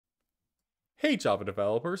Hey Java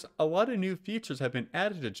developers, a lot of new features have been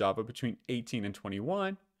added to Java between 18 and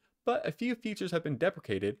 21, but a few features have been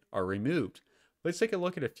deprecated or removed. Let's take a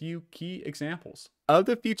look at a few key examples. Of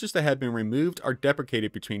the features that have been removed or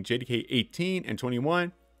deprecated between JDK 18 and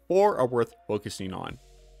 21, 4 are worth focusing on.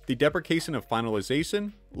 The deprecation of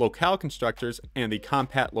finalization, locale constructors, and the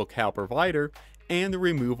compat locale provider, and the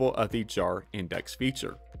removal of the jar index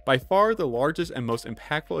feature. By far the largest and most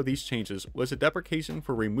impactful of these changes was the deprecation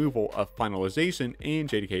for removal of finalization in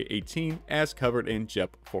JDK 18 as covered in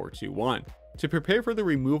JEP 421. To prepare for the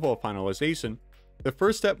removal of finalization, the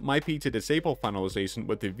first step might be to disable finalization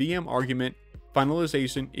with the VM argument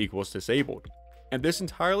finalization equals disabled. And this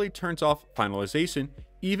entirely turns off finalization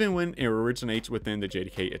even when it originates within the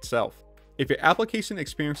JDK itself. If your application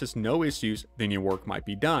experiences no issues, then your work might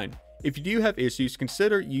be done. If you do have issues,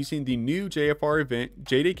 consider using the new JFR event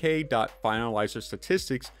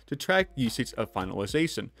jdk.finalizerStatistics to track usage of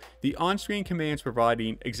finalization. The on-screen commands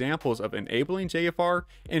providing examples of enabling JFR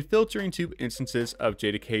and filtering to instances of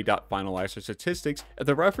jdk.finalizerStatistics. If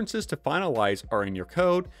the references to finalize are in your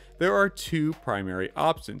code, there are two primary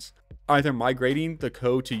options. Either migrating the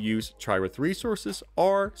code to use try with resources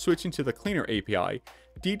or switching to the cleaner API.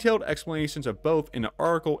 Detailed explanations of both in the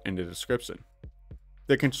article in the description.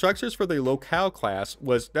 The constructors for the locale class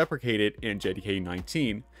was deprecated in JDK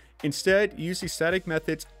 19. Instead, use the static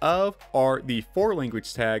methods of or the for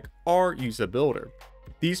language tag or use a builder.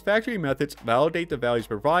 These factory methods validate the values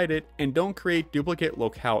provided and don't create duplicate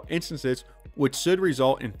locale instances, which should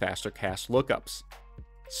result in faster cache lookups.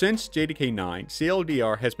 Since JDK 9,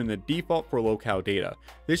 CLDR has been the default for locale data.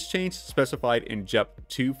 This change is specified in JEP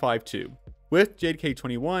 252. With JDK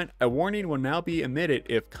 21, a warning will now be emitted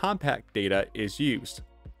if compact data is used.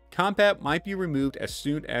 Compat might be removed as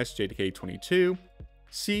soon as JDK 22.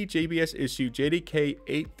 See JBS issue JDK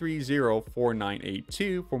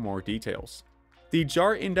 8304982 for more details. The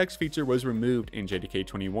jar index feature was removed in JDK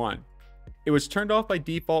 21. It was turned off by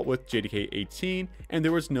default with JDK 18, and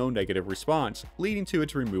there was no negative response, leading to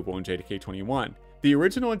its removal in JDK 21. The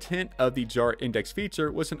original intent of the jar index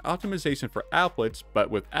feature was an optimization for applets,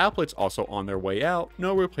 but with applets also on their way out,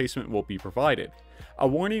 no replacement will be provided. A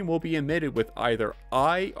warning will be emitted with either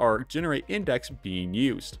I or generate index being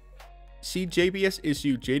used. See JBS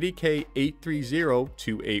issue JDK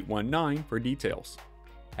 8302819 for details.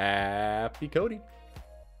 Happy coding!